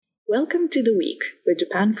Welcome to The Week with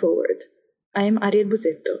Japan Forward. I am Ariel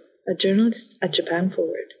Buzetto, a journalist at Japan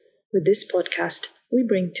Forward. With this podcast, we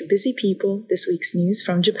bring to busy people this week's news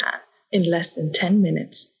from Japan in less than 10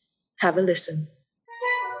 minutes. Have a listen.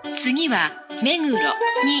 次は目黒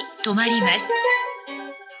に停まります。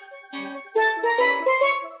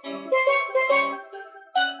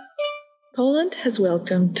Poland has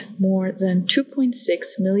welcomed more than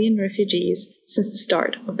 2.6 million refugees since the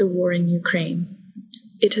start of the war in Ukraine.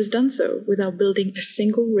 It has done so without building a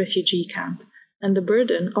single refugee camp, and the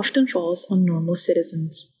burden often falls on normal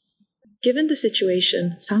citizens. Given the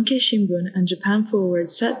situation, Sankei Shimbun and Japan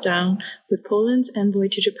Forward sat down with Poland's envoy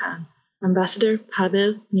to Japan, Ambassador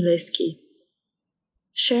Paweł Milewski.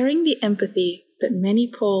 Sharing the empathy that many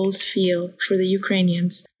Poles feel for the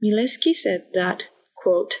Ukrainians, Milewski said that,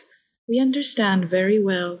 quote, "We understand very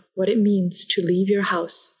well what it means to leave your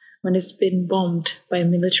house when it's been bombed by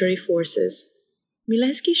military forces."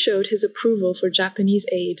 Milewski showed his approval for Japanese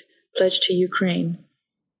aid pledged to Ukraine.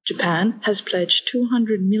 Japan has pledged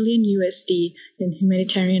 $200 million in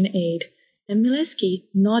humanitarian aid, and Milewski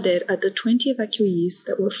nodded at the 20 evacuees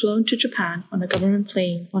that were flown to Japan on a government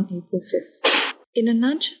plane on April 5th. In a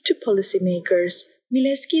nudge to policymakers,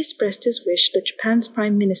 Milewski expressed his wish that Japan's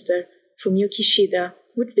Prime Minister, Fumio Kishida,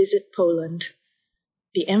 would visit Poland.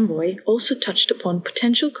 The envoy also touched upon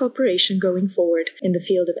potential cooperation going forward in the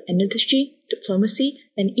field of energy, diplomacy,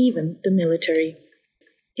 and even the military.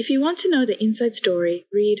 If you want to know the inside story,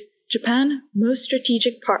 read Japan, Most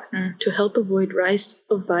Strategic Partner to Help Avoid Rise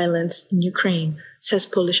of Violence in Ukraine, says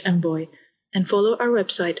Polish envoy, and follow our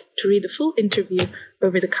website to read the full interview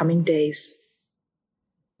over the coming days.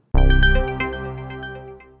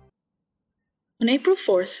 On April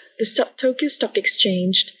 4th, the Tokyo Stock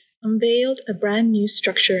Exchange unveiled a brand new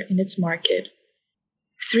structure in its market.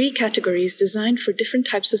 3 categories designed for different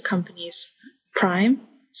types of companies: Prime,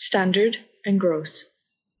 Standard, and Growth.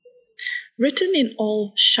 Written in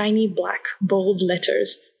all shiny black, bold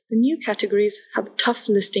letters, the new categories have tough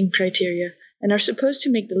listing criteria and are supposed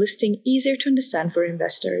to make the listing easier to understand for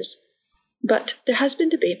investors. But there has been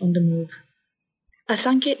debate on the move. A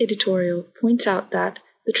Sankei editorial points out that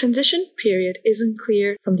the transition period isn't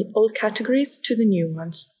clear from the old categories to the new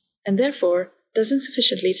ones, and therefore doesn't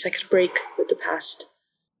sufficiently take a break with the past.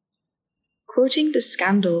 Quoting the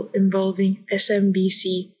scandal involving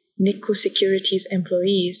SMBC Nikko Securities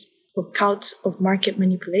employees of counts of market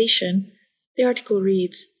manipulation, the article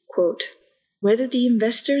reads, quote, "Whether the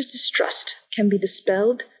investors' distrust can be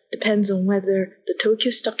dispelled depends on whether the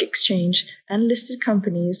Tokyo Stock Exchange and listed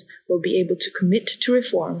companies will be able to commit to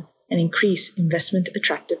reform and increase investment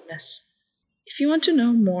attractiveness." If you want to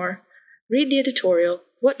know more, read the editorial,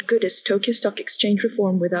 "What Good is Tokyo Stock Exchange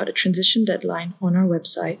Reform Without a Transition Deadline?" on our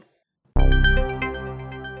website.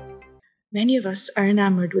 Many of us are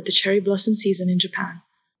enamored with the cherry blossom season in Japan.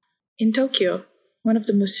 In Tokyo, one of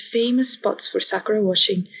the most famous spots for sakura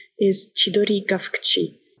watching is Chidori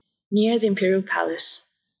Gafukuchi, near the Imperial Palace.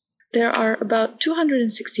 There are about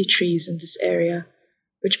 260 trees in this area,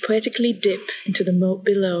 which poetically dip into the moat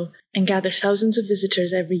below and gather thousands of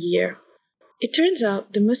visitors every year. It turns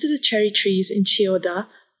out that most of the cherry trees in Chiyoda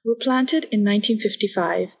were planted in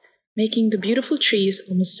 1955, making the beautiful trees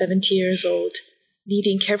almost 70 years old,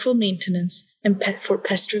 needing careful maintenance and for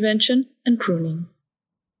pest prevention and pruning.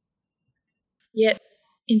 Yet,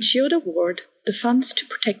 in Chiyoda Ward, the funds to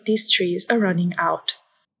protect these trees are running out.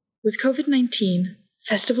 With COVID-19,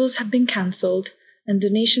 festivals have been cancelled and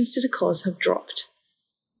donations to the cause have dropped.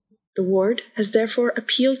 The ward has therefore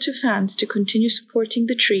appealed to fans to continue supporting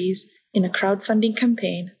the trees in a crowdfunding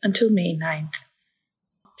campaign until May 9th.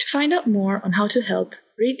 To find out more on how to help,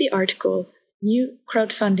 read the article, "New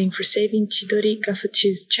Crowdfunding for Saving Chidori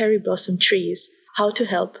Gafukuchi's Cherry Blossom Trees, How to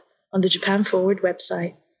Help," on the Japan Forward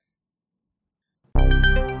website.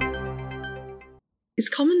 It's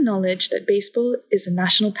common knowledge that baseball is a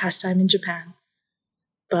national pastime in Japan.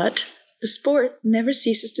 But the sport never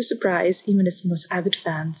ceases to surprise even its most avid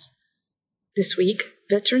fans. This week,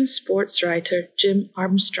 veteran sports writer Jim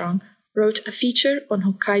Armstrong wrote a feature on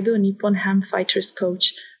Hokkaido Nippon Ham Fighters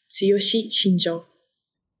coach Tsuyoshi Shinjo.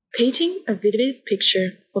 Painting a vivid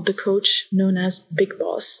picture of the coach known as Big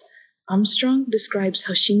Boss, Armstrong describes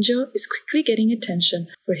how Shinjo is quickly getting attention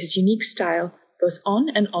for his unique style both on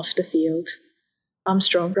and off the field.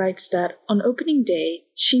 Armstrong writes that on opening day,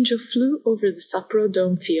 Shinjo flew over the Sapporo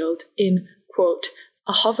Dome field in, quote,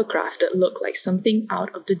 "a hovercraft that looked like something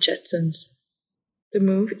out of the Jetsons." The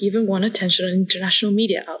move even won attention on international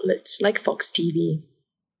media outlets like Fox TV.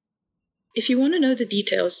 If you want to know the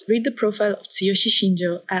details, read the profile of Tsuyoshi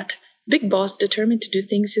Shinjo at Big Boss Determined to Do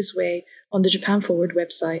Things His Way on the Japan Forward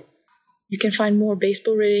website. You can find more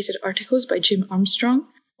baseball-related articles by Jim Armstrong,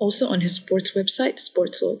 also on his sports website,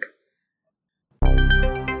 Sportslog.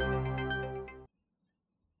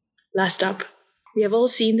 Last up, we have all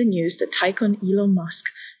seen the news that tycoon Elon Musk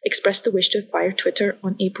expressed the wish to acquire Twitter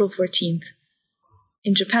on April 14th.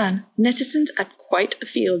 In Japan, netizens had quite a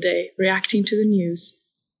field day reacting to the news.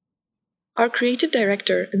 Our creative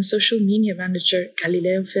director and social media manager,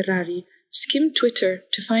 Galileo Ferrari, skimmed Twitter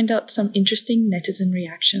to find out some interesting netizen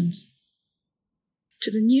reactions. To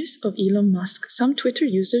the news of Elon Musk, some Twitter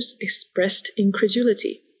users expressed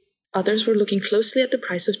incredulity. Others were looking closely at the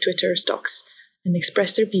price of Twitter stocks and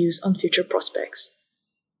expressed their views on future prospects.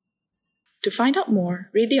 To find out more,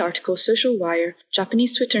 read the article Social Wire,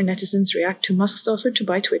 Japanese Twitter netizens react to Musk's offer to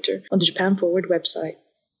buy Twitter on the Japan Forward website.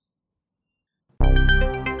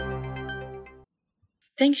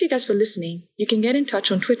 Thanks you guys for listening. You can get in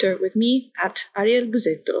touch on Twitter with me at Ariel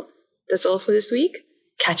Buzetto. That's all for this week.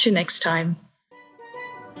 Catch you next time.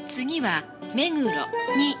 次は目黒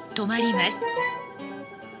に停まります。